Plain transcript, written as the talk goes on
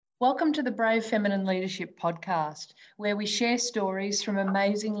Welcome to the Brave Feminine Leadership Podcast, where we share stories from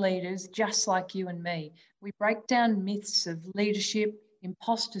amazing leaders just like you and me. We break down myths of leadership,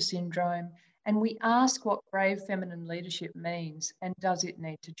 imposter syndrome, and we ask what brave feminine leadership means and does it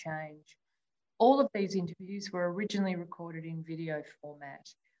need to change. All of these interviews were originally recorded in video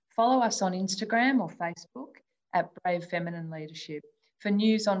format. Follow us on Instagram or Facebook at Brave Feminine Leadership for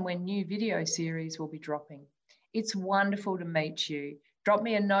news on when new video series will be dropping. It's wonderful to meet you. Drop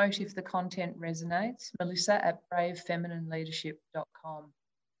me a note if the content resonates. Melissa at bravefeminineleadership.com.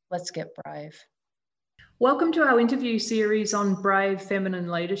 Let's get brave. Welcome to our interview series on brave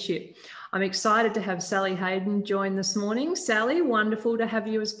feminine leadership. I'm excited to have Sally Hayden join this morning. Sally, wonderful to have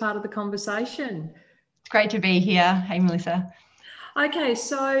you as part of the conversation. It's great to be here. Hey, Melissa. Okay,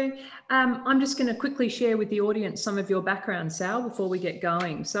 so I'm just going to quickly share with the audience some of your background, Sal, before we get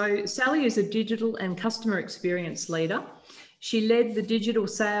going. So Sally is a digital and customer experience leader. She led the digital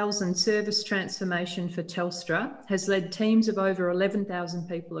sales and service transformation for Telstra, has led teams of over 11,000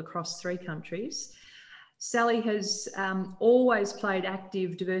 people across 3 countries. Sally has always played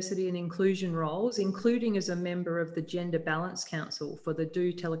active diversity and inclusion roles, including as a member of the Gender Balance Council for the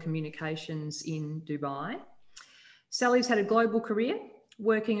Do Telecommunications in Dubai. Sally's had a global career,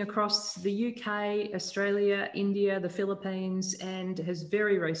 working across the UK, Australia, India, the Philippines, and has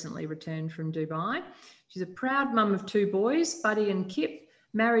very recently returned from Dubai. She's a proud mum of 2 boys, Buddy and Kip,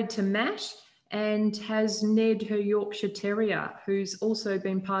 married to Matt, and has Ned, her Yorkshire Terrier, who's also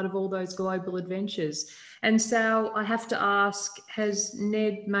been part of all those global adventures. And Sal, I have to ask, has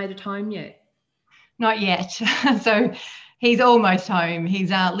Ned made it home yet? Not yet. So he's almost home.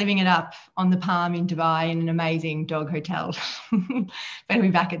 He's living it up on the Palm in Dubai in an amazing dog hotel. But he'll be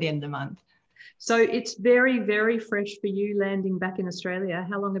back at the end of the month. So it's very, very fresh for you landing back in Australia.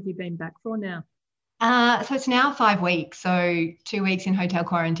 How long have you been back for now? So it's now 5 weeks. So 2 weeks in hotel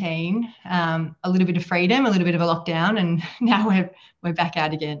quarantine, a little bit of freedom, a little bit of a lockdown, and now we're back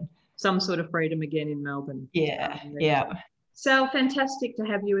out again. Some sort of freedom again in Melbourne. Yeah. So fantastic to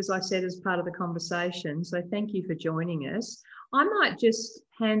have you, as I said, as part of the conversation. So thank you for joining us. I might just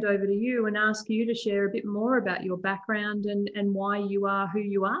hand over to you and ask you to share a bit more about your background and why you are who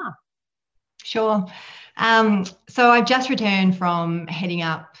you are. Sure. So I've just returned from heading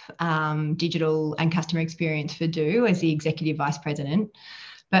up digital and customer experience for Do as the Executive Vice President.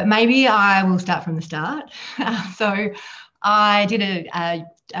 But maybe I will start from the start. So I did a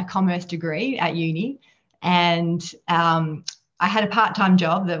commerce degree at uni, and I had a part-time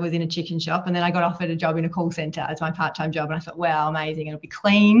job that was in a chicken shop, and then I got offered a job in a call centre as my part-time job, and I thought, wow, amazing, it'll be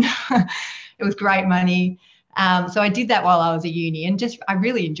clean. It was great money. So I did that while I was at uni, and I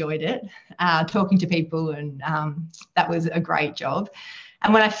really enjoyed it, talking to people, and that was a great job.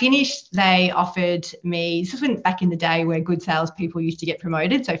 And when I finished, they offered me, this was back in the day where good salespeople used to get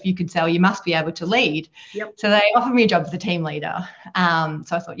promoted. So if you could sell, you must be able to lead. Yep. So they offered me a job as a team leader.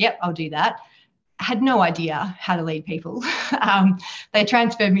 So I thought, yep, I'll do that. I had no idea how to lead people. They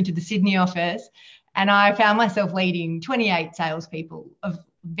transferred me to the Sydney office, and I found myself leading 28 salespeople of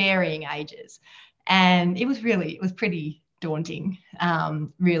varying ages. And it was pretty daunting,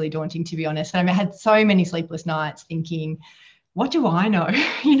 really daunting, to be honest. And I had so many sleepless nights thinking, what do I know?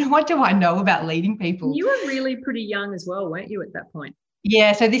 What do I know about leading people? You were really pretty young as well, weren't you, at that point?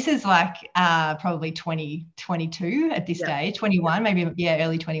 Yeah, so this is like probably 22 at this stage, 21, maybe,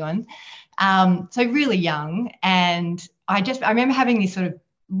 early 21s. So really young. And I remember having this sort of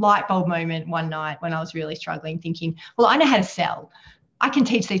light bulb moment one night when I was really struggling, thinking, well, I know how to sell. I can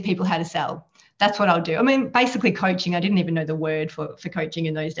teach these people how to sell. That's what I'll do. I mean, basically coaching. I didn't even know the word for coaching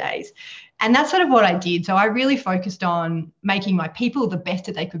in those days. And that's sort of what I did. So I really focused on making my people the best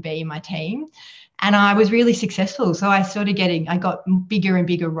that they could be in my team. And I was really successful. So I got bigger and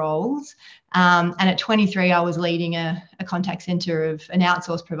bigger roles. And at 23, I was leading a contact center of an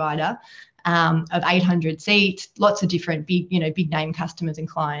outsourced provider of 800 seats, lots of different big name customers and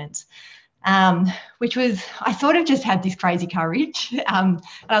clients. Which was, I sort of just had this crazy courage. And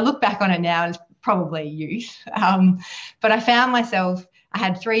I look back on it now, and it's probably youth. But I found myself, I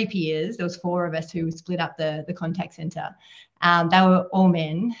had 3 peers. There was 4 of us who split up the contact center. They were all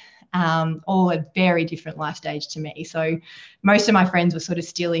men, all at very different life stage to me. So most of my friends were sort of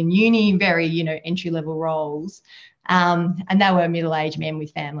still in uni, very, entry-level roles. And they were middle-aged men with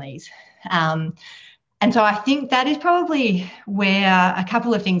families. And so I think that is probably where a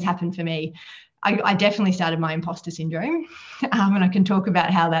couple of things happened for me. I definitely started my imposter syndrome, and I can talk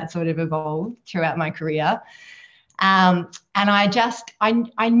about how that sort of evolved throughout my career. And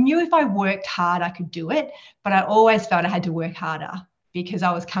I knew if I worked hard, I could do it, but I always felt I had to work harder. because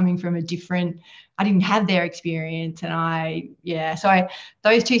I was coming from I didn't have their experience. And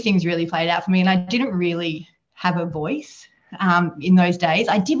those two things really played out for me. And I didn't really have a voice in those days.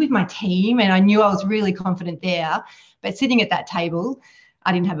 I did with my team, and I knew I was really confident there, but sitting at that table,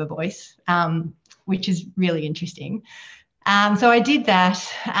 I didn't have a voice, which is really interesting. So I did that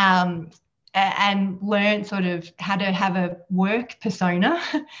and learned sort of how to have a work persona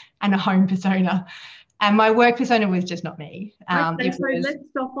and a home persona. And my work persona was just not me. Okay, so let's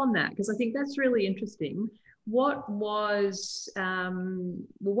stop on that, because I think that's really interesting. What was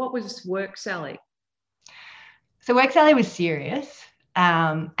Work Sally? So Work Sally was serious.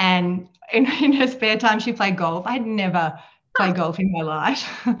 And in her spare time, she played golf. I had never played golf in my life,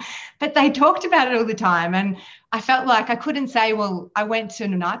 but they talked about it all the time. And I felt like I couldn't say, well, I went to a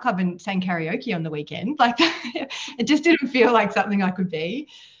nightclub and sang karaoke on the weekend. Like it just didn't feel like something I could be.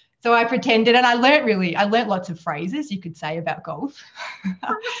 So I pretended, and I learnt lots of phrases you could say about golf.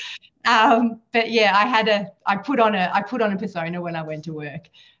 But yeah, I put on a persona when I went to work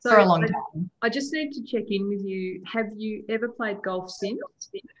for a long time. I just need to check in with you. Have you ever played golf since?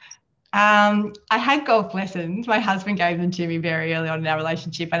 I had golf lessons. My husband gave them to me very early on in our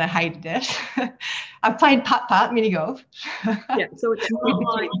relationship, and I hated it. I've played putt-putt, mini golf. Yeah, so it's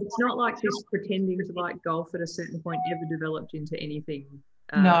not like this pretending to like golf at a certain point ever developed into anything.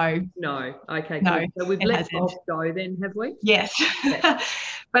 No. Okay, no. Cool. So we've let golf go then, have we? Yes. Yeah.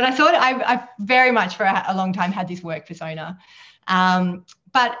 But I thought I very much for a long time had this work persona.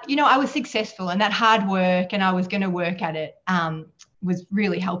 But, I was successful, and that hard work, and I was going to work at it, was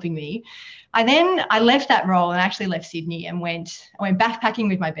really helping me. I left that role and actually left Sydney and went backpacking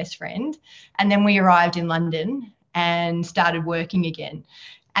with my best friend. And then we arrived in London and started working again.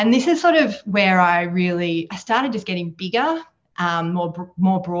 And this is sort of where I started just getting bigger,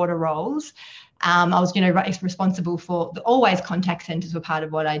 more broader roles. I was, responsible for always contact centers were part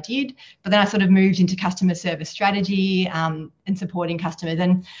of what I did, but then I sort of moved into customer service strategy and supporting customers.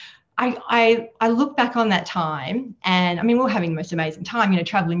 And I look back on that time, and I mean, we were having the most amazing time,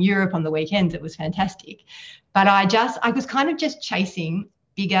 traveling Europe on the weekends. It was fantastic. But I was kind of just chasing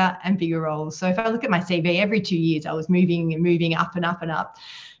bigger and bigger roles. So if I look at my CV, every 2 years I was moving up and up and up.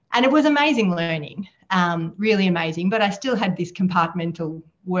 And it was amazing learning, really amazing. But I still had this compartmental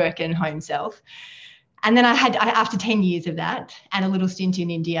work and home self. And then after 10 years of that and a little stint in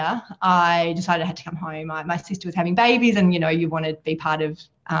India, I decided I had to come home. My sister was having babies, and, you want to be part of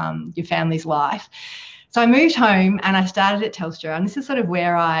your family's life. So I moved home and I started at Telstra. And this is sort of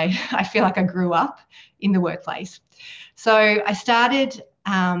where I feel like I grew up in the workplace. So I started,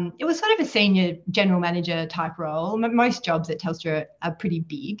 it was sort of a senior general manager type role. Most jobs at Telstra are pretty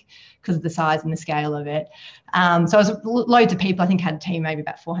big because of the size and the scale of it. So I was loads of people. I think I had a team, maybe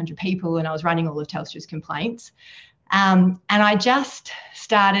about 400 people, and I was running all of Telstra's complaints. And I just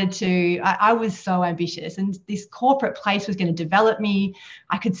started I was so ambitious, and this corporate place was going to develop me.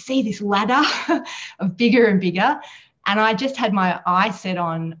 I could see this ladder of bigger and bigger. And I just had my eye set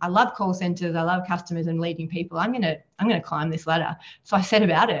on, I love call centers, I love customers and leading people. I'm going to climb this ladder. So I set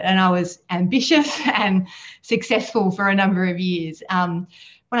about it, and I was ambitious and successful for a number of years. When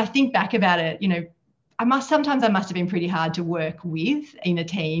I think back about it, I must have been pretty hard to work with in a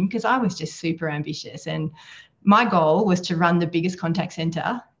team, because I was just super ambitious. And my goal was to run the biggest contact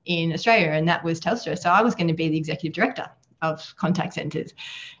center in Australia, and that was Telstra. So I was going to be the executive director of contact centers,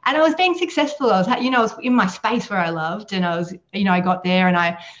 and I was being successful. I was in my space where I loved, and I got there, and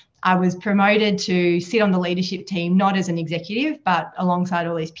I was promoted to sit on the leadership team, not as an executive, but alongside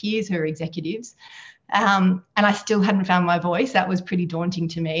all these peers who are executives. And I still hadn't found my voice. That was pretty daunting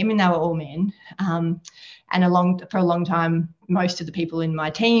to me. I mean, they were all men. And for a long time, most of the people in my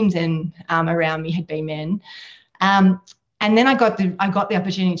teams and around me had been men. And then I got the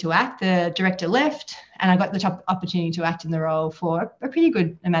opportunity to act. The director left, and I got the top opportunity to act in the role for a pretty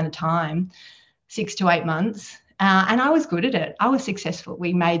good amount of time, 6 to 8 months. And I was good at it. I was successful.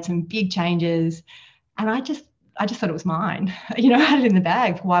 We made some big changes, and I just thought it was mine. I had it in the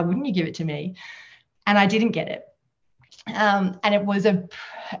bag. Why wouldn't you give it to me? And I didn't get it. And it was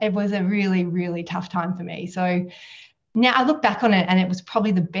a really, really tough time for me. So now I look back on it, and it was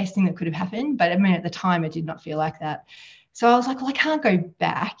probably the best thing that could have happened. But I mean, at the time, it did not feel like that. So I was like, well, I can't go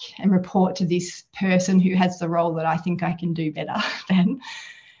back and report to this person who has the role that I think I can do better than.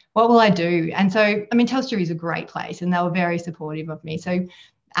 What will I do? And so, I mean, Telstra is a great place, and they were very supportive of me. So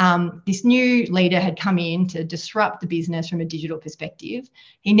this new leader had come in to disrupt the business from a digital perspective.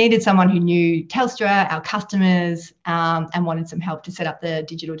 He needed someone who knew Telstra, our customers, and wanted some help to set up the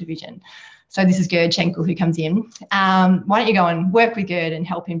digital division. So this is Gerd Schenkel who comes in. Why don't you go and work with Gerd and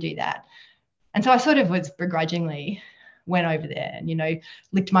help him do that? And so I sort of was begrudgingly went over there and,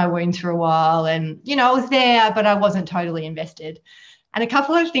 licked my wounds for a while. And, I was there, but I wasn't totally invested. And a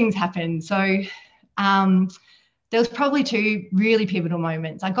couple of things happened. So there was probably two really pivotal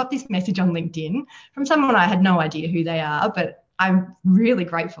moments. I got this message on LinkedIn from someone I had no idea who they are, but I'm really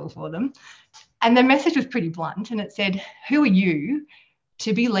grateful for them. And the message was pretty blunt, and it said, who are you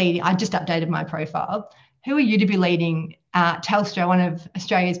to be leading? I just updated my profile. Who are you to be leading Telstra, one of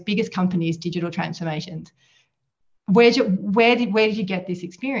Australia's biggest companies, digital transformations? Where did you get this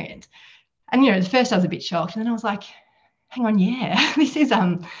experience? And, at first I was a bit shocked, and then I was like, hang on, yeah, this is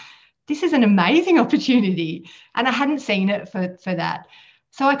an amazing opportunity. And I hadn't seen it for that.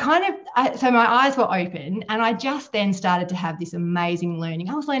 So so my eyes were open, and I just then started to have this amazing learning.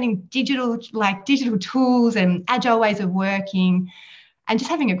 I was learning digital tools and agile ways of working, and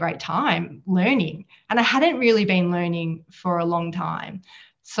just having a great time learning. And I hadn't really been learning for a long time.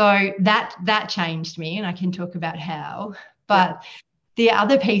 So that changed me, and I can talk about how. But the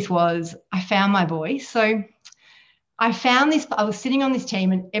other piece was I found my voice. So I was sitting on this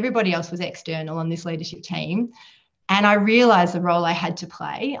team, and everybody else was external on this leadership team. And I realized the role I had to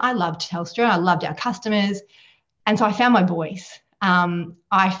play. I loved Telstra. I loved our customers. And so I found my voice.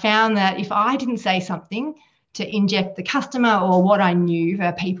 I found that if I didn't say something to inject the customer or what I knew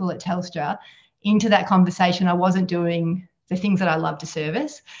for people at Telstra into that conversation, I wasn't doing the things that I love to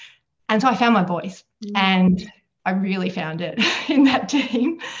service. And so I found my voice. And I really found it in that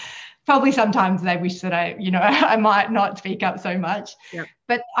team. Probably sometimes they wish that I might not speak up so much. Yep.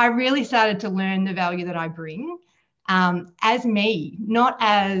 But I really started to learn the value that I bring as me, not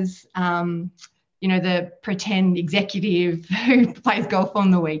as, the pretend executive who plays golf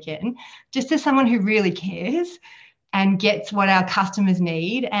on the weekend, just as someone who really cares and gets what our customers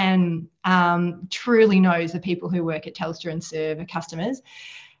need and truly knows the people who work at Telstra and serve our customers.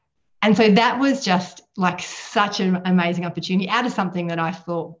 And so that was just like such an amazing opportunity out of something that I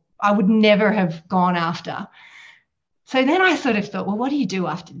thought I would never have gone after. So then I sort of thought, well, what do you do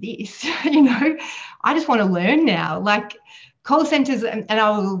after this? I just want to learn now. Like call centres, and I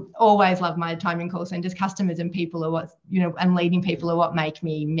will always love my time in call centres. Customers and people are what, and leading people are what make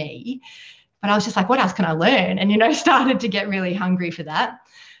me me. But I was just like, what else can I learn? And, started to get really hungry for that.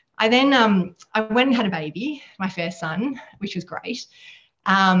 I then I went and had a baby, my first son, which was great.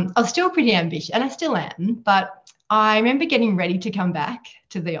 I was still pretty ambitious, and I still am, but I remember getting ready to come back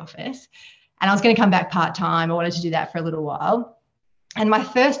to the office, and I was going to come back part-time. I wanted to do that for a little while. And my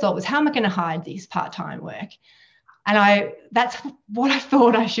first thought was, how am I going to hide this part-time work? And that's what I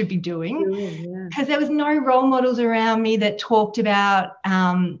thought I should be doing, because there was no role models around me that talked about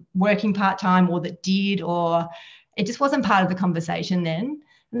working part-time or that did, or it just wasn't part of the conversation then.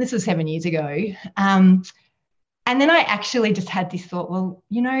 And this was 7 years ago. And then I actually just had this thought, well,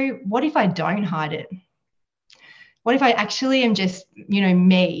 what if I don't hide it? What if I actually am just,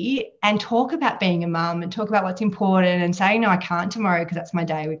 me, and talk about being a mum and talk about what's important and say, no, I can't tomorrow because that's my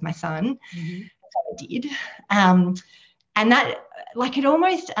day with my son. Mm-hmm. That's what I did. And that, like, it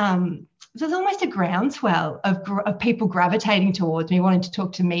almost, there's almost a groundswell of people gravitating towards me, wanting to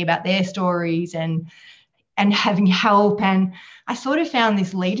talk to me about their stories and having help. And I sort of found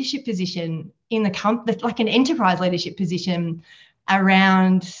this leadership position in the company, like an enterprise leadership position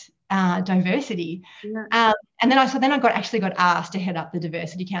around diversity. Yeah. And then I actually got asked to head up the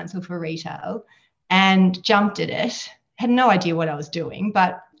Diversity Council for Retail, and jumped at it. Had no idea what I was doing,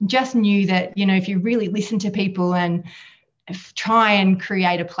 but just knew that, if you really listen to people and try and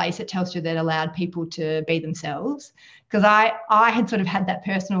create a place at Telstra that allowed people to be themselves, because I had sort of had that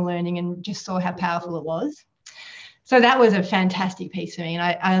personal learning and just saw how powerful it was. So that was a fantastic piece for me,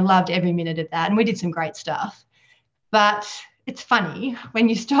 and I loved every minute of that, and we did some great stuff. But it's funny, when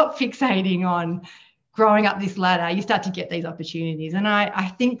you stop fixating on growing up this ladder, you start to get these opportunities. And I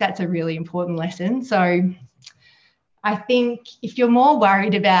think that's a really important lesson. So I think if you're more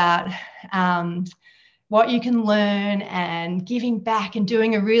worried about what you can learn and giving back and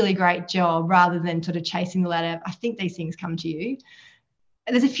doing a really great job rather than sort of chasing the ladder, I think these things come to you.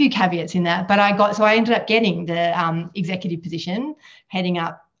 There's a few caveats in that, but I ended up getting the executive position, heading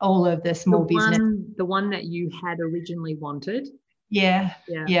up all of the small business. The one that you had originally wanted. Yeah.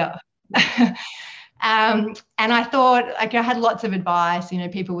 And I thought, like, I had lots of advice,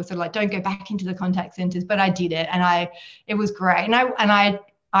 people were sort of like, don't go back into the contact centres, but I did it, and it was great. And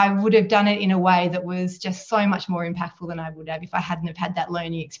I would have done it in a way that was just so much more impactful than I would have if I hadn't have had that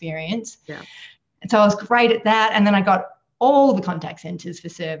learning experience. Yeah. And so I was great at that. And then I got all the contact centres for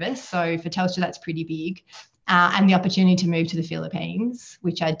service. So for Telstra, that's pretty big. And the opportunity to move to the Philippines,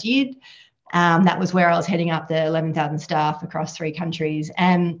 which I did. That was where I was heading up the 11,000 staff across 3 countries,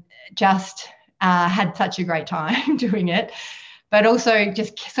 and just had such a great time doing it, but also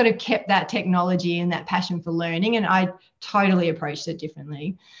just sort of kept that technology and that passion for learning, and I totally approached it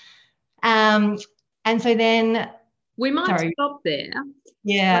differently. And so then we might stop there.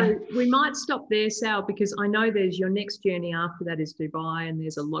 Yeah. So we might stop there, Sal, because I know there's your next journey after that is Dubai, and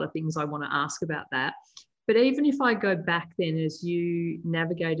there's a lot of things I want to ask about that. But even if I go back then, as you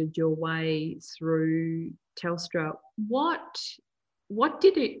navigated your way through Telstra, what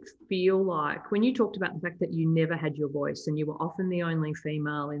did it feel like when you talked about the fact that you never had your voice and you were often the only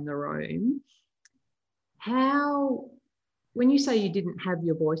female in the room? When you say you didn't have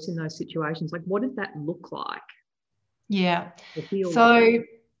your voice in those situations, like what did that look like? Yeah. So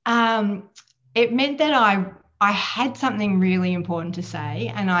it meant that I had something really important to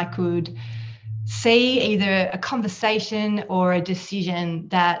say, and I could see either a conversation or a decision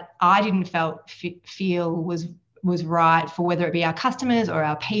that I didn't feel was right for whether it be our customers or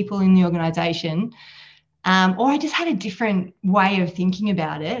our people in the organisation, or I just had a different way of thinking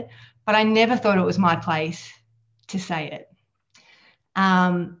about it, but I never thought it was my place to say it.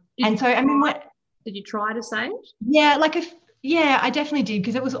 And so, I mean, did you try to say it? Yeah, I definitely did,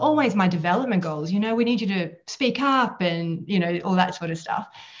 because it was always my development goals. We need you to speak up and, all that sort of stuff.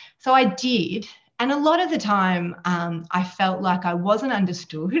 So I did. And a lot of the time I felt like I wasn't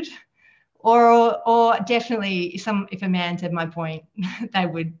understood, or definitely if a man said my point, they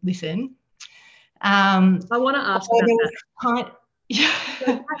would listen. I want to ask about that.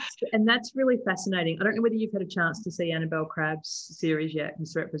 And that's really fascinating. I don't know whether you've had a chance to see Annabelle Crabb's series yet,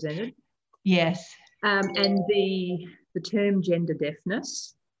 Misrepresented. Yes. And the term gender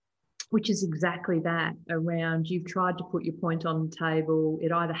deafness, which is exactly that, around you've tried to put your point on the table,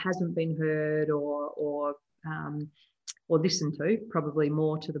 it either hasn't been heard or listened to, probably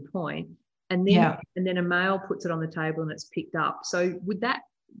more to the point, and then a male puts it on the table and it's picked up. So would that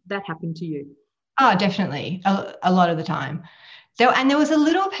happen to you? Oh, definitely, a lot of the time. And there was a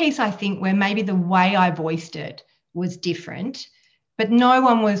little piece, I think, where maybe the way I voiced it was different, but no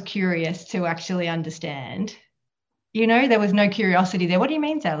one was curious to actually understand. There was no curiosity there. What do you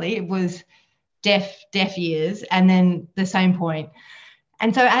mean, Sally? It was deaf ears, and then the same point.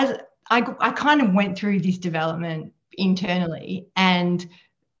 And so as I kind of went through this development internally, and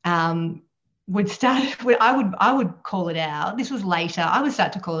I would call it out. This was later. I would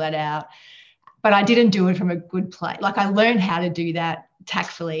start to call that out, but I didn't do it from a good place. Like, I learned how to do that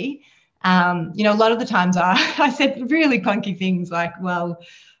tactfully. A lot of the times I said really clunky things like, well,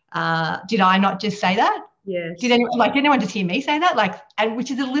 did I not just say that? Yes. Did anyone just hear me say that? And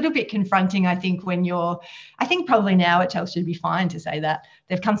which is a little bit confronting, I think, I think probably now at Telstra would be fine to say that.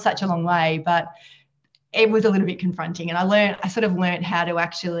 They've come such a long way, but it was a little bit confronting. And I sort of learned how to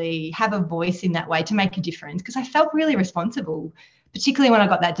actually have a voice in that way to make a difference, because I felt really responsible, particularly when I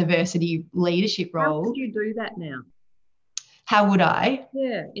got that diversity leadership role. How would you do that now? How would I?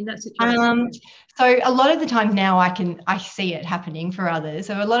 Yeah, in that situation. So a lot of the time now I see it happening for others.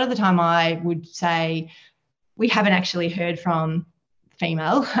 So a lot of the time I would say, we haven't actually heard from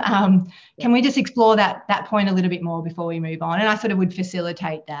female. Can we just explore that point a little bit more before we move on? And I sort of would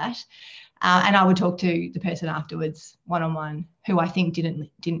facilitate that. And I would talk to the person afterwards, one-on-one, who I think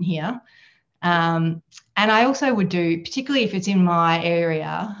didn't hear. And I also would do, particularly if it's in my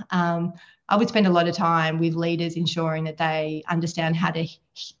area, I would spend a lot of time with leaders ensuring that they understand how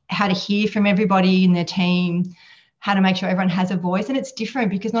to hear from everybody in their team, how to make sure everyone has a voice. And it's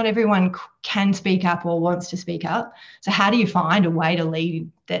different because not everyone can speak up or wants to speak up. So how do you find a way to lead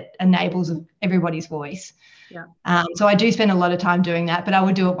that enables everybody's voice? Yeah. So I do spend a lot of time doing that, but I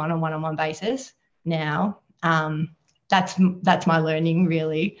would do it on a one-on-one basis now. That's my learning,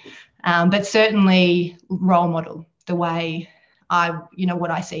 really. But certainly role model the way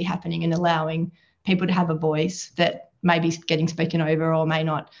what I see happening, and allowing people to have a voice that may be getting spoken over or may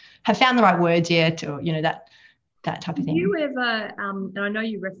not have found the right words yet, or that type of thing. Do you ever, and I know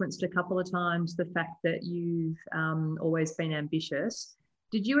you referenced a couple of times the fact that you've always been ambitious.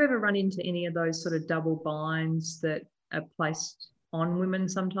 Did you ever run into any of those sort of double binds that are placed on women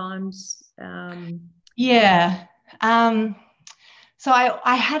sometimes? Yeah. So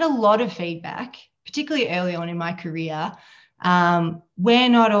I had a lot of feedback, particularly early on in my career, where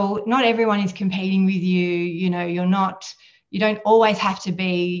not everyone is competing with you. You don't always have to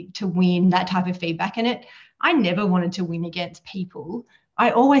win, that type of feedback. And I never wanted to win against people. I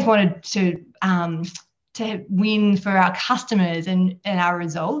always wanted to win for our customers and our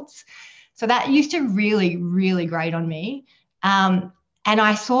results. So that used to really, really grate on me. And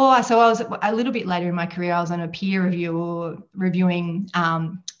I was a little bit later in my career, I was on a peer review reviewing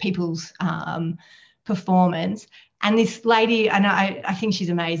people's performance. And this lady, and I think she's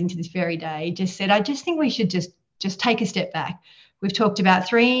amazing to this very day, just said, I just think we should just take a step back. We've talked about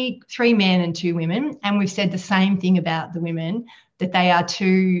three men and 2 women, and we've said the same thing about the women, that they're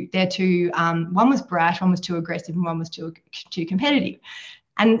too, one was brash, one was too aggressive, and one was too competitive.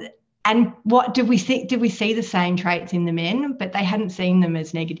 And what did we see? Did we see the same traits in the men, but they hadn't seen them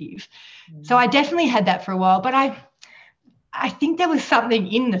as negative? So I definitely had that for a while, but I think there was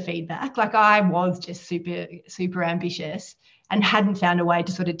something in the feedback. Like, I was just super, super ambitious and hadn't found a way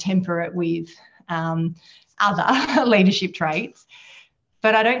to sort of temper it with other leadership traits.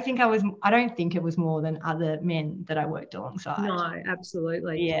 But I don't think it was more than other men that I worked alongside. No,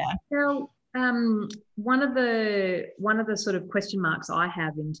 absolutely. Yeah. Now, one of the sort of question marks I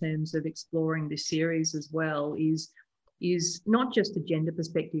have in terms of exploring this series as well is not just a gender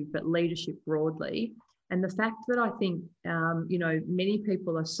perspective, but leadership broadly. And the fact that I think, many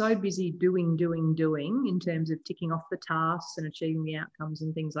people are so busy doing in terms of ticking off the tasks and achieving the outcomes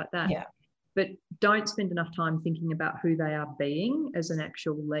and things like that. Yeah. But don't spend enough time thinking about who they are being as an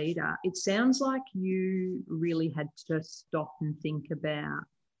actual leader. It sounds like you really had to stop and think about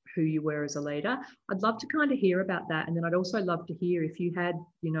who you were as a leader. I'd love to kind of hear about that. And then I'd also love to hear if you had,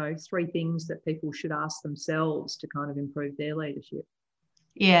 3 things that people should ask themselves to kind of improve their leadership.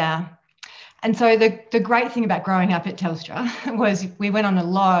 Yeah. And so the great thing about growing up at Telstra was we got a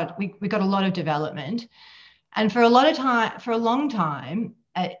lot of development. And for a long time,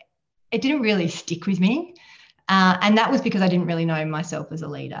 it didn't really stick with me. And that was because I didn't really know myself as a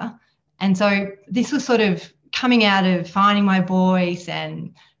leader. And so this was sort of coming out of finding my voice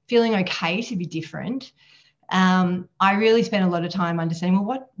and feeling okay to be different. I really spent a lot of time understanding,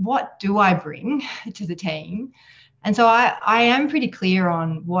 well, what do I bring to the team? And so I am pretty clear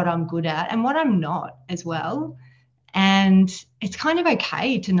on what I'm good at and what I'm not as well. And it's kind of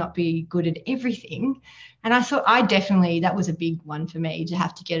okay to not be good at everything. And that was a big one for me to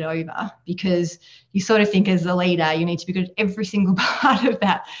have to get over, because you sort of think as a leader, you need to be good at every single part of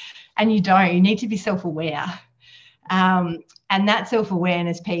that. And you don't. You need to be self-aware. And that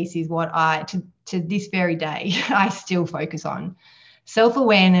self-awareness piece is what to this very day, I still focus on.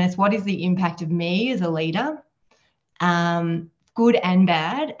 Self-awareness, what is the impact of me as a leader? Good and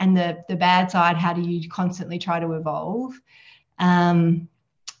bad, and the bad side, how do you constantly try to evolve? And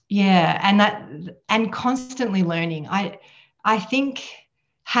constantly learning. I think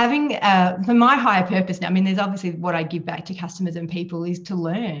having for my higher purpose now, I mean, there's obviously what I give back to customers and people is to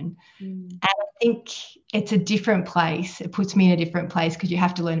learn. And I think it's a different place. It puts me in a different place because you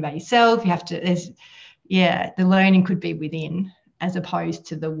have to learn about yourself. The learning could be within as opposed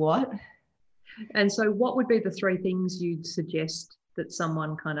to the what. And so what would be the 3 things you'd suggest that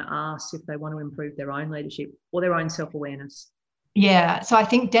someone kind of asks if they want to improve their own leadership or their own self-awareness? Yeah, so I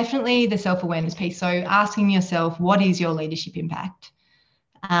think definitely the self-awareness piece. So asking yourself, what is your leadership impact?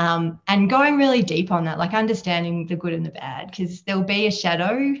 And going really deep on that, like understanding the good and the bad, because there'll be a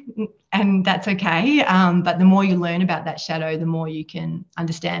shadow and that's okay. But the more you learn about that shadow, the more you can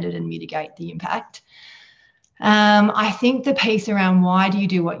understand it and mitigate the impact. I think the piece around why do you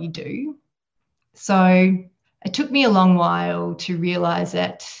do what you do? So it took me a long while to realise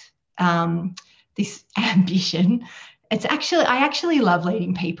that this ambition, I actually love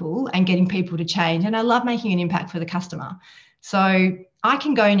leading people and getting people to change, and I love making an impact for the customer. So I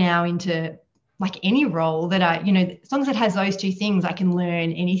can go now into like any role that as long as it has those 2 things, I can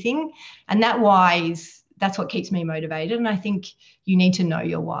learn anything. And that's what keeps me motivated. And I think you need to know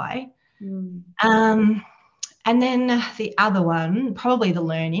your why. And then the other one, probably the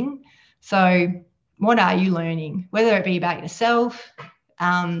learning. So what are you learning? Whether it be about yourself,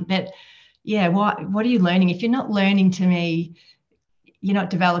 what are you learning? If you're not learning, to me, you're not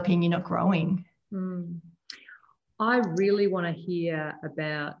developing, you're not growing. I really want to hear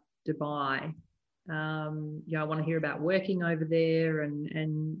about Dubai. I want to hear about working over there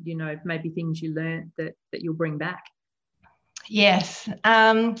and maybe things you learned that you'll bring back. Yes.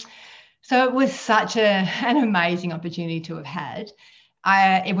 So it was such an amazing opportunity to have had.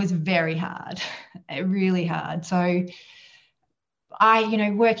 It was very hard, really hard. So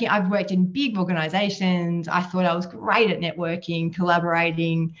I've worked in big organizations. I thought I was great at networking,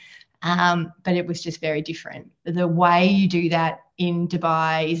 collaborating, but it was just very different. The way you do that in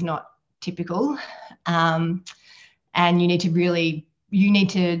Dubai is not typical. And you need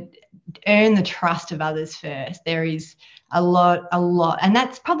to earn the trust of others first. There is a lot, and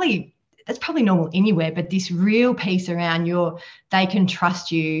that's probably normal anywhere, but this real piece around they can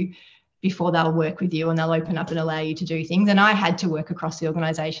trust you before they'll work with you and they'll open up and allow you to do things. And I had to work across the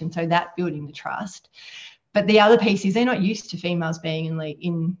organisation, so that building the trust. But the other piece is they're not used to females being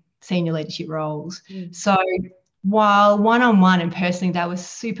in senior leadership roles. So while one-on-one and personally they were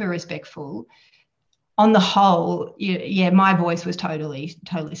super respectful, on the whole, yeah, my voice was totally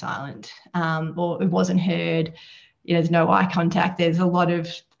silent, or it wasn't heard. There's no eye contact. There's a lot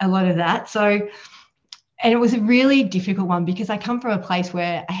of that. So, and it was a really difficult one because I come from a place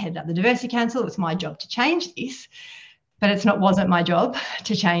where I headed up the Diversity Council. It was my job to change this, but wasn't my job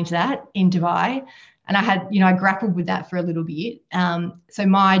to change that in Dubai. And I grappled with that for a little bit. So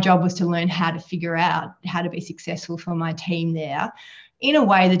my job was to learn how to figure out how to be successful for my team there in a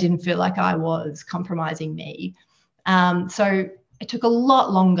way that didn't feel like I was compromising me. So it took a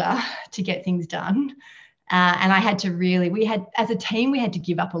lot longer to get things done. And I had to as a team, we had to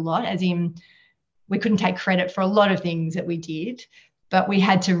give up a lot, as in we couldn't take credit for a lot of things that we did, but we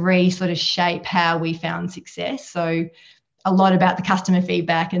had to sort of shape how we found success. So a lot about the customer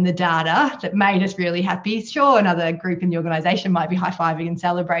feedback and the data that made us really happy. Sure, another group in the organisation might be high-fiving and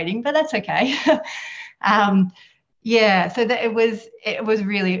celebrating, but that's okay. Yeah, so that it was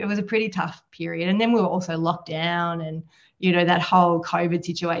a pretty tough period. And then we were also locked down, and that whole COVID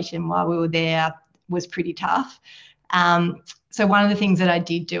situation while we were there was pretty tough. So one of the things that I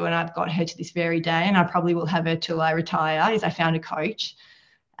did do, and I've got her to this very day, and I probably will have her till I retire, is I found a coach.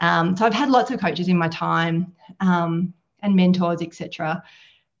 So I've had lots of coaches in my time, and mentors, etc.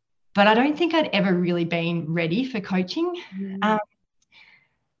 But I don't think I'd ever really been ready for coaching,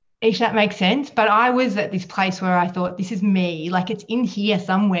 if that makes sense. But I was at this place where I thought, this is me, like it's in here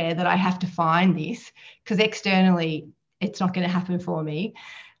somewhere that I have to find this, because externally it's not going to happen for me.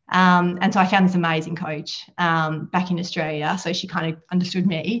 And so I found this amazing coach back in Australia. So she kind of understood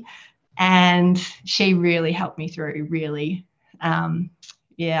me, and she really helped me through, really.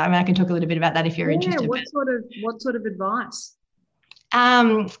 Yeah, I mean, I can talk a little bit about that if you're interested. What sort of advice?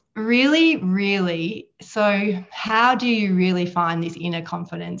 Really, really. So how do you really find this inner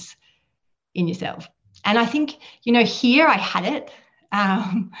confidence in yourself? And I think, here I had it.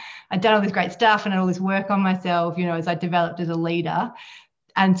 I'd done all this great stuff and all this work on myself, as I developed as a leader.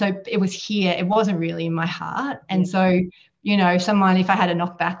 And so it was here. It wasn't really in my heart. And so, if I had a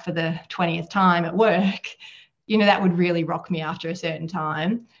knockback for the 20th time at work, that would really rock me after a certain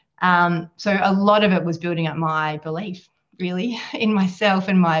time. So a lot of it was building up my belief, really, in myself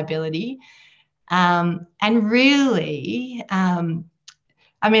and my ability. And really, I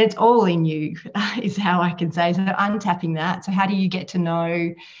mean, it's all in you, is how I can say. So untapping that. So how do you get to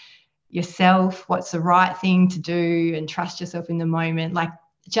know yourself? What's the right thing to do, and trust yourself in the moment? Like,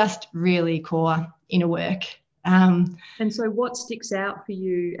 just really core inner work. And so what sticks out for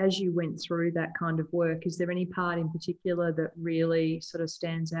you as you went through that kind of work? Is there any part in particular that really sort of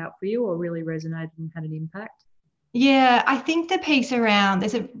stands out for you or really resonated and had an impact? Yeah, I think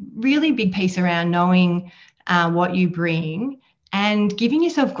there's a really big piece around knowing what you bring and giving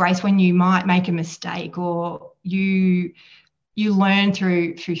yourself grace when you might make a mistake, or you learn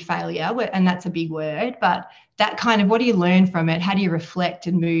through failure, and that's a big word, but that kind of, what do you learn from it? How do you reflect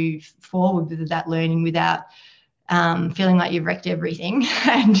and move forward with that learning without feeling like you've wrecked everything?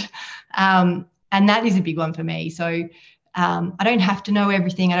 And that is a big one for me. So I don't have to know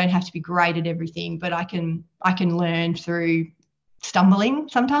everything. I don't have to be great at everything, but I can learn through stumbling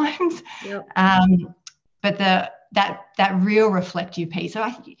sometimes. Yep. But that real reflective piece. So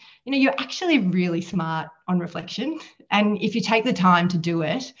you're actually really smart on reflection, and if you take the time to do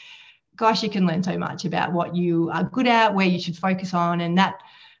it, gosh, you can learn so much about what you are good at, where you should focus on. And that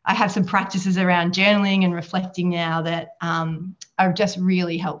I have some practices around journaling and reflecting now that are just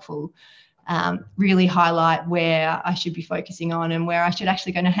really helpful. Really highlight where I should be focusing on and where I should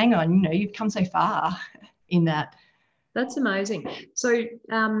actually go, no, hang on, you've come so far in that. That's amazing. So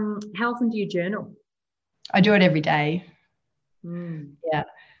how often do you journal? I do it every day. Yeah.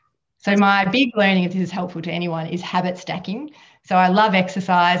 So my big learning, if this is helpful to anyone, is habit stacking. So I love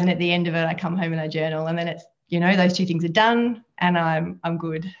exercise, and at the end of it, I come home and I journal, and then it's, those two things are done and I'm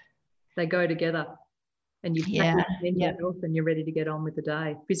good. They go together. And you've mental health, and you're ready to get on with the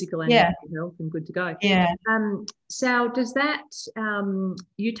day, physical and mental health, and good to go. Yeah. Sal, does that,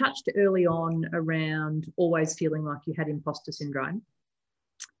 you touched early on around always feeling like you had imposter syndrome.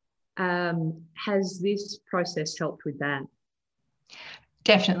 Has this process helped with that?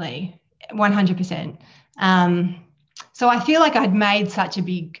 Definitely, 100%. So I feel like I'd made such a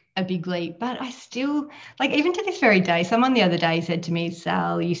big leap, but I still, like, even to this very day, someone the other day said to me,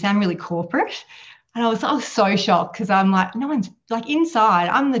 Sal, you sound really corporate. And I was so shocked, because I'm like, no one's, like, inside,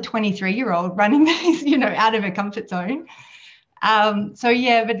 I'm the 23-year-old running this, out of a comfort zone. So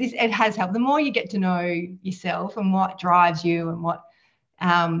yeah, but it has helped. The more you get to know yourself and what drives you and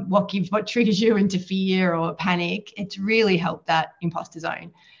what triggers you into fear or panic, it's really helped that imposter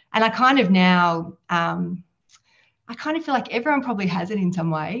zone. And I kind of now, I kind of feel like everyone probably has it in some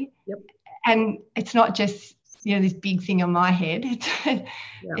way. Yep. And it's not just, this big thing on my head.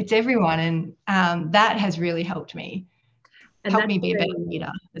 It's everyone. And that has really helped me. And helped me be a better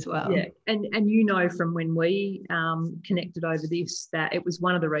leader as well. Yeah, and from when we connected over this, that it was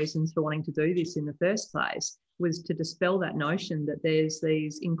one of the reasons for wanting to do this in the first place, was to dispel that notion that there's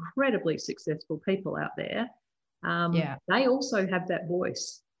these incredibly successful people out there. They also have that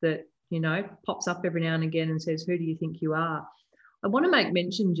voice that, pops up every now and again and says, who do you think you are? I want to make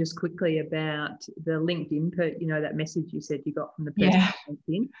mention just quickly about the LinkedIn, that message you said you got from the person on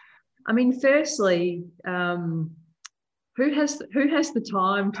LinkedIn. I mean, firstly, who has the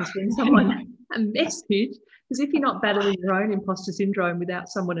time to send someone a message? Because if you're not battling your own imposter syndrome without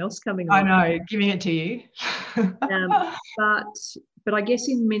someone else coming along. I know, giving it to you. But I guess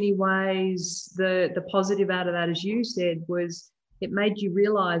in many ways, the positive out of that, as you said, was it made you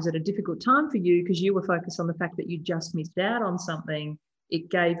realise at a difficult time for you, because you were focused on the fact that you just missed out on something. It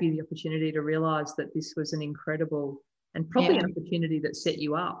gave you the opportunity to realise that this was an incredible and probably an opportunity that set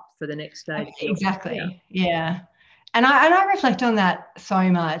you up for the next stage. Exactly. Yeah. And I reflect on that so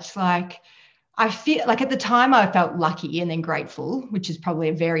much. Like, I feel like at the time I felt lucky and then grateful, which is probably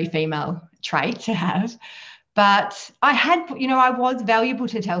a very female trait to have. But I was valuable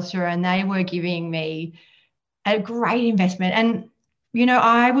to Telstra, and they were giving me a great investment. And,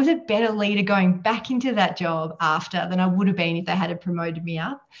 I was a better leader going back into that job after than I would have been if they had promoted me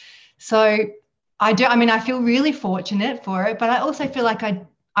up. So I feel really fortunate for it, but I also feel like I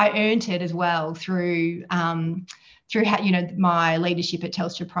earned it as well through my leadership at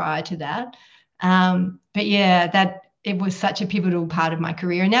Telstra prior to that. But yeah, that it was such a pivotal part of my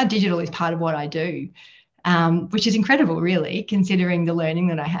career, and now digital is part of what I do, which is incredible, really, considering the learning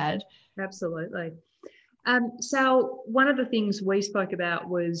that I had. Absolutely. So one of the things we spoke about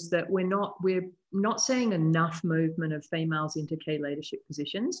was that we're not seeing enough movement of females into key leadership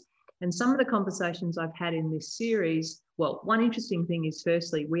positions. And some of the conversations I've had in this series, well, one interesting thing is,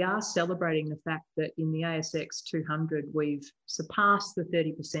 firstly, we are celebrating the fact that in the ASX 200, we've surpassed the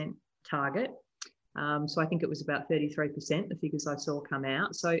 30% target. So I think it was about 33%, the figures I saw come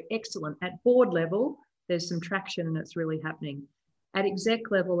out. So excellent. At board level, there's some traction and it's really happening. At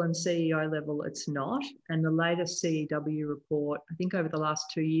exec level and CEO level, it's not. And the latest CEW report, I think over the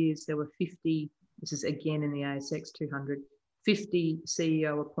last 2 years, there were 50, this is again in the ASX 200, 50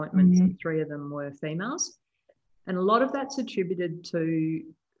 CEO appointments, and 3 of them were females. And a lot of that's attributed to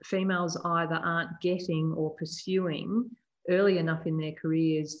females either aren't getting or pursuing early enough in their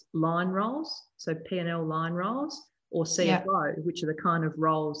careers line roles, so P&L line roles, or CFO, which are the kind of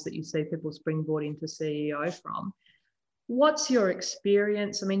roles that you see people springboard into CEO from. What's your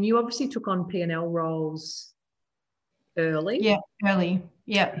experience? I mean, you obviously took on P&L roles early. Yeah, early.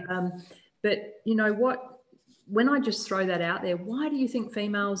 Yeah. But when I just throw that out there, why do you think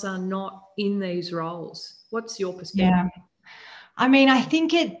females are not in these roles? What's your perspective? Yeah. I mean, I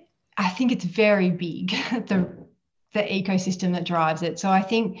think it's very big, the ecosystem that drives it. So I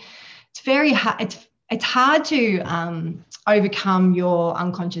think it's very hard. It's hard to overcome your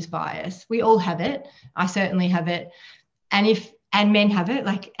unconscious bias. We all have it. I certainly have it. And men have it,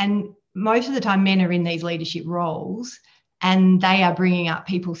 and most of the time men are in these leadership roles and they are bringing up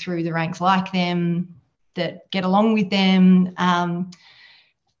people through the ranks like them, that get along with them. And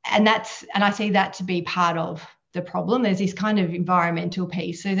I see that to be part of the problem. There's this kind of environmental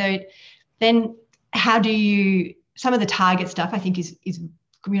piece. So then how do you, some of the target stuff I think is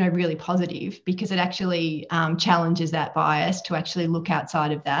really positive, because it actually challenges that bias to actually look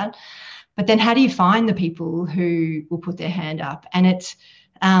outside of that. But then how do you find the people who will put their hand up? And it's,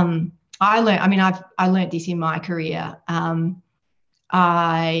 I learned this in my career.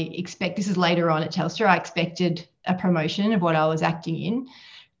 This is later on at Telstra, I expected a promotion of what I was acting in.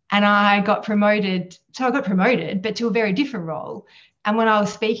 And I got promoted. So I got promoted, but to a very different role. And when I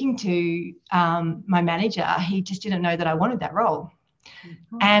was speaking to my manager, he just didn't know that I wanted that role.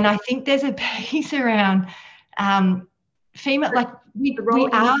 Mm-hmm. And I think there's a piece around female, like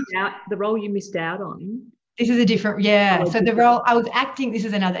the role you missed out on. This is a different, So the role I was acting, this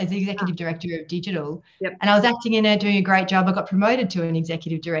is another, as the executive director of digital. Yep. And I was acting in it, doing a great job. I got promoted to an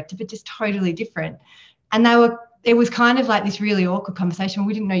executive director, but just totally different. And it was kind of like this really awkward conversation.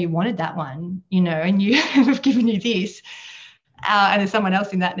 We didn't know you wanted that one, and we've given you this. And there's someone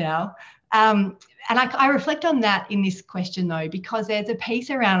else in that now. And I reflect on that in this question though, because there's a piece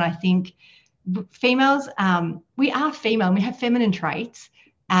around, I think, females, we are female and we have feminine traits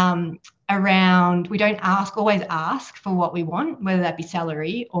around, we don't always ask for what we want, whether that be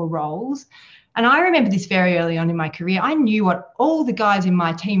salary or roles. And I remember this very early on in my career. I knew what all the guys in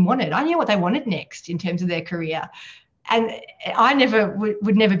my team wanted. I knew what they wanted next in terms of their career. And I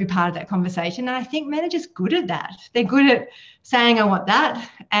would never be part of that conversation. And I think men are just good at that. They're good at saying, I want that.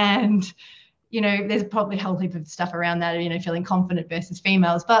 And, there's probably a whole heap of stuff around that, feeling confident versus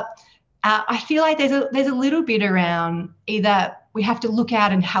females. But I feel like there's a little bit around either we have to look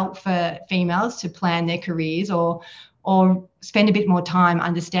out and help for females to plan their careers, or spend a bit more time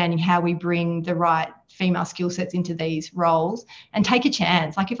understanding how we bring the right female skill sets into these roles and take a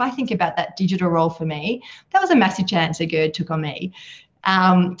chance. Like if I think about that digital role for me, that was a massive chance that Gerd took on me.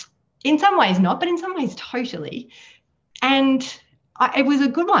 In some ways not, but in some ways totally. And it was a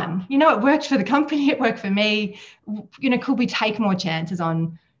good one. It worked for the company. It worked for me. Could we take more chances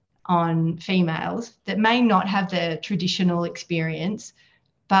on females that may not have the traditional experience,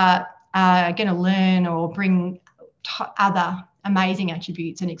 but are going to learn or bring other amazing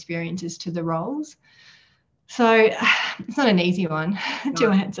attributes and experiences to the roles? So it's not an easy one to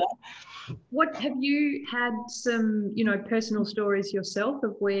answer. What have you had some, personal stories yourself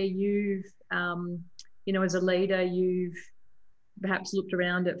of where you've, as a leader, you've perhaps looked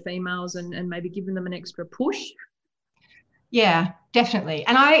around at females and maybe given them an extra push? Yeah, definitely.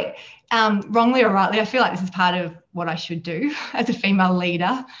 And I, wrongly or rightly, I feel like this is part of what I should do as a female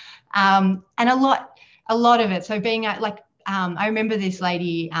leader. And a lot of it. So being I remember this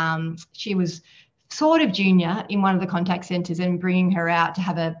lady, she was sort of junior in one of the contact centres, and bringing her out to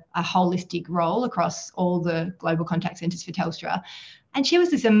have a holistic role across all the global contact centres for Telstra. And she was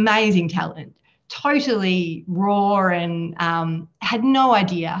this amazing talent, totally raw, and had no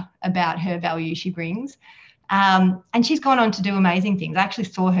idea about her value she brings. And she's gone on to do amazing things. I actually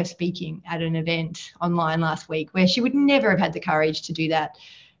saw her speaking at an event online last week where she would never have had the courage to do that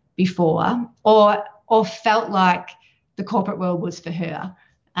before, or felt like the corporate world was for her.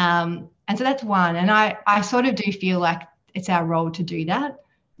 And so that's one. And I sort of do feel like it's our role to do that,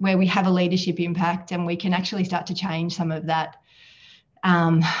 where we have a leadership impact and we can actually start to change some of that,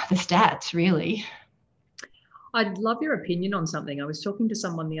 the stats, really. I'd love your opinion on something. I was talking to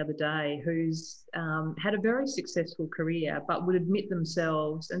someone the other day who's had a very successful career, but would admit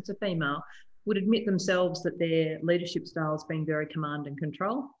themselves, and it's a female, would admit themselves that their leadership style has been very command and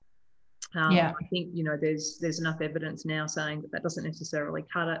control. I think, there's enough evidence now saying that doesn't necessarily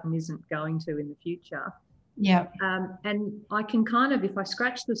cut it and isn't going to in the future. Yeah. And I can kind of, if I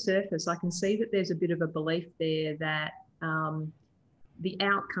scratch the surface, I can see that there's a bit of a belief there that the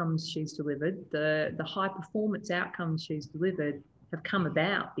outcomes she's delivered, the high performance outcomes she's delivered, have come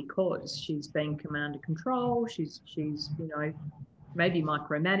about because she's been command and control. She's maybe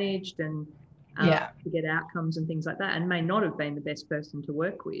micromanaged and to get outcomes and things like that, and may not have been the best person to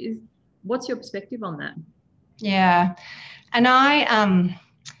work with. What's your perspective on that? Yeah, and I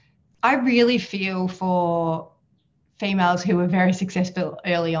really feel for females who were very successful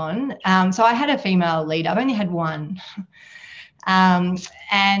early on. So I had a female leader. I've only had one, and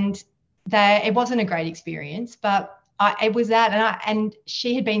it wasn't a great experience, but it was that, and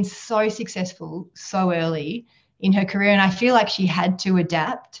she had been so successful so early in her career, and I feel like she had to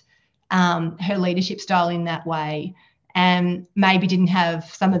adapt her leadership style in that way, and maybe didn't have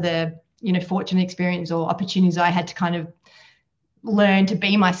some of the fortunate experience or opportunities I had to kind of learn to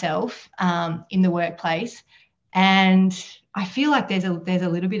be myself in the workplace. And I feel like there's a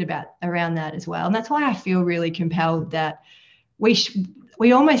little bit around that as well, and that's why I feel really compelled that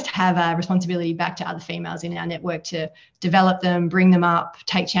we almost have a responsibility back to other females in our network to develop them, bring them up,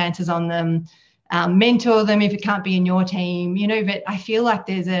 take chances on them, mentor them if it can't be in your team, but I feel like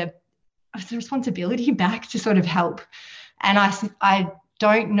there's a responsibility back to sort of help. And I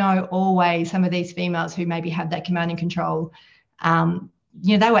don't know always some of these females who maybe have that command and control.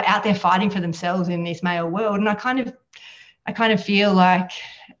 They were out there fighting for themselves in this male world. And I kind of feel like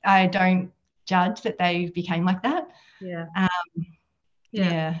I don't judge that they became like that. Yeah.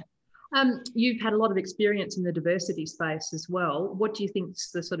 Yeah. You've had a lot of experience in the diversity space as well. What do you think is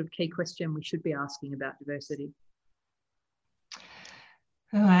the sort of key question we should be asking about diversity?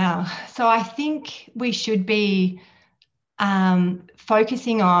 Wow. So I think we should be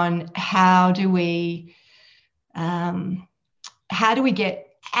focusing on how do we get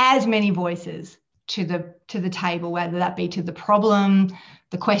as many voices to the table, whether that be to the problem,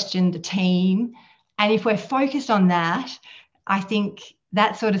 the question, the team. And if we're focused on that, I think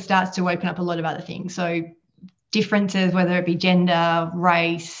that sort of starts to open up a lot of other things. So differences, whether it be gender,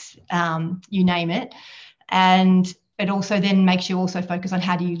 race, you name it. And it also then makes you also focus on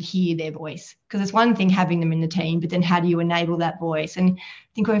how do you hear their voice? Because it's one thing having them in the team, but then how do you enable that voice? And I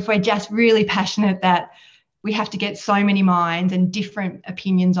think if we're just really passionate that we have to get so many minds and different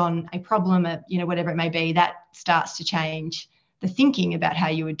opinions on a problem, whatever it may be, that starts to change the thinking about how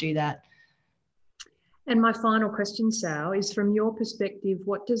you would do that. And my final question, Sal, is from your perspective,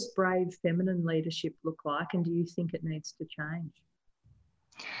 what does brave feminine leadership look like, and do you think it needs to change?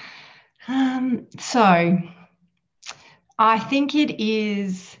 So I think it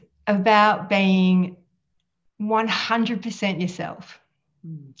is about being 100% yourself.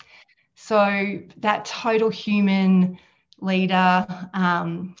 So that total human leader,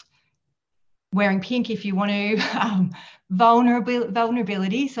 wearing pink if you want to,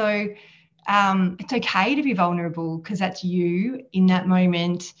 vulnerability. So it's okay to be vulnerable because that's you in that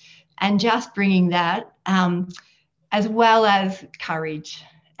moment, and just bringing that as well as courage.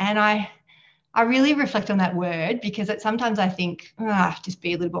 And I really reflect on that word because sometimes I think, just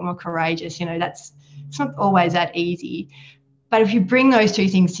be a little bit more courageous. It's not always that easy. But if you bring those two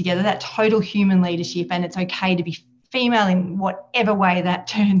things together, that total human leadership, and it's okay to be female in whatever way that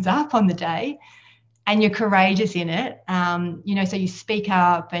turns up on the day, and you're courageous in it, so you speak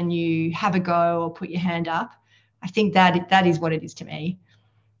up and you have a go or put your hand up. I think that is what it is to me.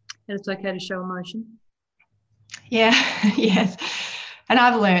 And it's okay to show emotion? Yeah, yes. And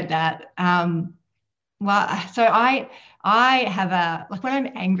I've learned that. So I have when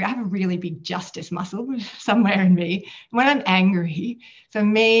I'm angry, I have a really big justice muscle somewhere in me. When I'm angry, for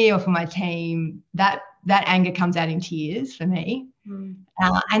me or for my team, that anger comes out in tears for me.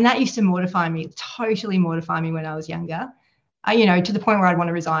 And that used to totally mortify me when I was younger, to the point where I'd want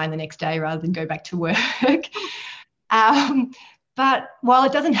to resign the next day rather than go back to work. But while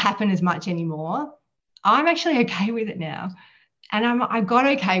it doesn't happen as much anymore, I'm actually okay with it now. And I got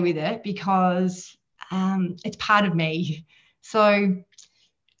okay with it because it's part of me. So,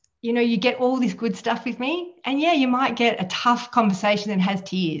 you get all this good stuff with me, and yeah, you might get a tough conversation that has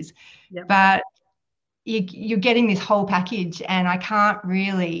tears, but you're getting this whole package, and I'm not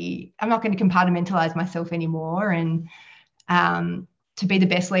going to compartmentalize myself anymore. And to be the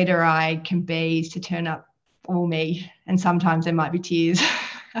best leader I can be is to turn up all me, and sometimes there might be tears.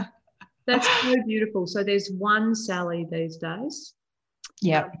 That's so beautiful. So there's one Sally these days.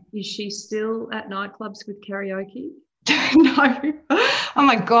 Yeah. Is she still at nightclubs with karaoke? No. Oh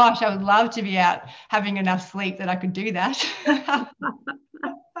my gosh, I would love to be out having enough sleep that I could do that.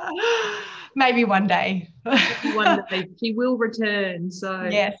 Maybe one day. One day she will return. So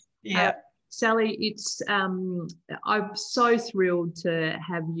yes, yeah. Sally, I'm so thrilled to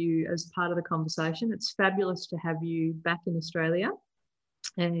have you as part of the conversation. It's fabulous to have you back in Australia.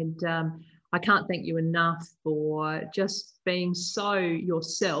 And I can't thank you enough for just being so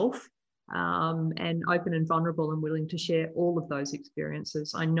yourself and open and vulnerable and willing to share all of those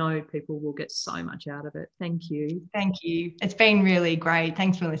experiences. I know people will get so much out of it. Thank you. Thank you. It's been really great.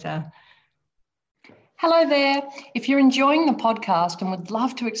 Thanks, Melissa. Hello there. If you're enjoying the podcast and would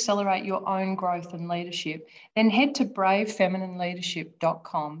love to accelerate your own growth and leadership, then head to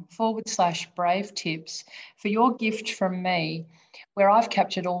bravefeminineLeadership.com/brave tips for your gift from me, where I've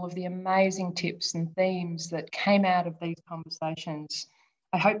captured all of the amazing tips and themes that came out of these conversations.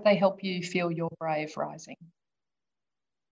 I hope they help you feel your brave rising.